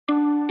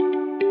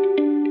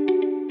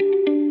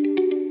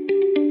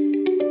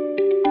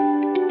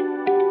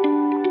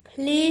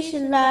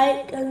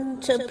like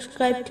and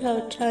subscribe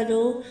to our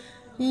channel.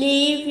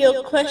 Leave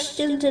your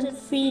questions and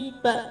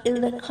feedback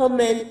in the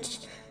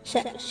comments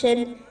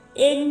section.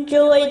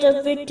 Enjoy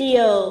the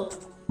video.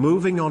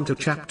 Moving on to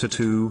chapter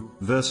 2,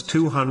 verse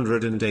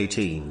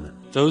 218.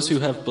 Those who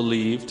have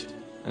believed,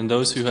 and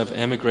those who have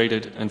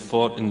emigrated and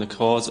fought in the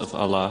cause of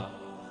Allah,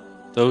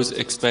 those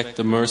expect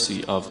the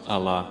mercy of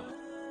Allah.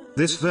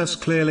 This verse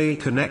clearly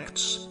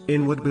connects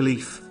inward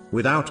belief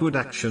with outward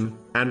action,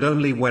 and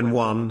only when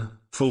one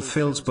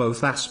fulfills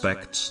both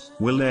aspects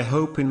will their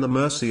hope in the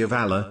mercy of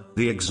Allah,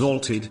 the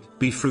Exalted,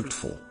 be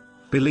fruitful.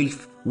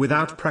 Belief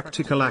without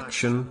practical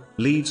action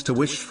leads to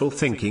wishful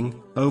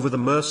thinking over the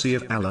mercy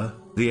of Allah,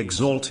 the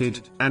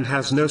Exalted, and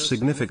has no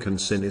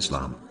significance in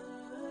Islam.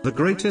 The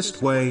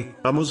greatest way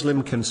a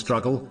Muslim can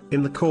struggle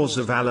in the cause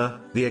of Allah,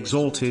 the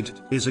Exalted,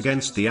 is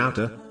against the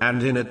outer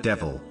and inner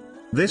devil.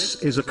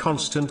 This is a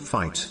constant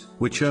fight,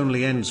 which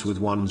only ends with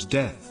one's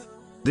death.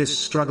 This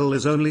struggle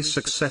is only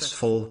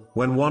successful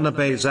when one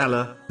obeys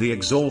Allah, the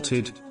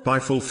Exalted, by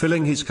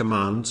fulfilling His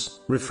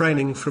commands,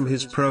 refraining from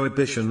His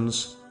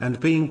prohibitions, and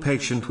being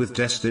patient with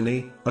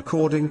destiny,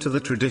 according to the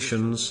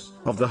traditions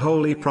of the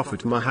Holy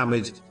Prophet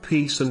Muhammad,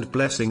 peace and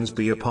blessings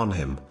be upon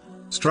him.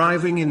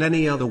 Striving in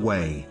any other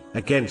way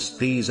against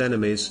these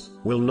enemies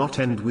will not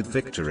end with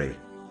victory.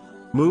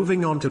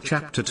 Moving on to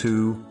chapter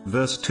 2,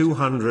 verse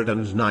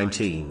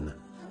 219.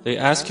 They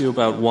ask you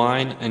about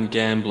wine and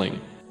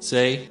gambling.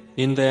 Say,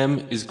 in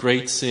them is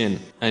great sin,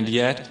 and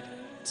yet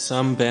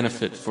some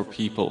benefit for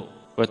people,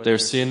 but their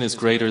sin is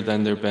greater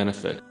than their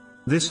benefit.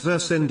 This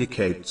verse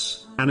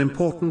indicates an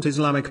important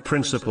Islamic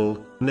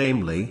principle,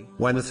 namely,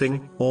 when a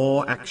thing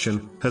or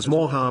action has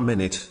more harm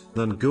in it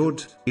than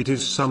good, it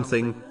is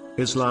something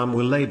Islam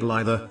will label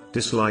either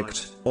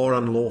disliked or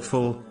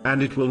unlawful,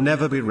 and it will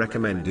never be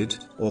recommended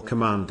or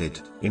commanded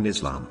in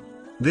Islam.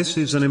 This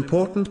is an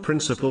important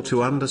principle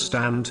to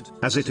understand,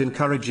 as it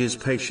encourages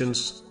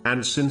patience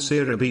and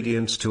sincere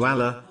obedience to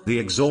Allah, the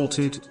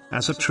Exalted,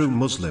 as a true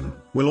Muslim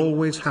will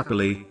always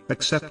happily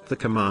accept the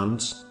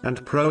commands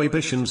and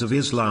prohibitions of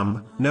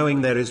Islam, knowing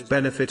there is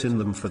benefit in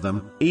them for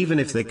them, even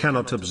if they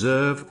cannot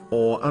observe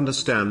or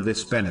understand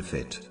this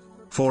benefit.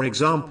 For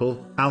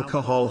example,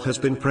 alcohol has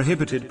been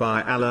prohibited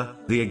by Allah,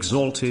 the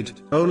Exalted,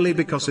 only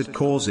because it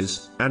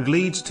causes and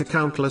leads to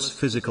countless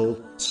physical,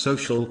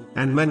 social,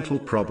 and mental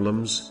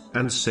problems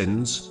and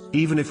sins,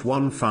 even if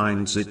one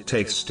finds it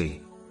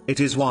tasty.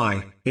 It is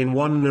why, in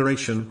one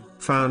narration,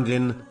 found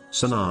in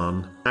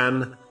Sunan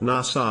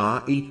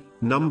an-Nasa'i,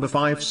 number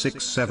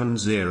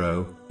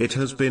 5670, it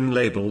has been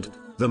labeled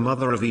the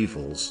mother of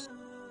evils.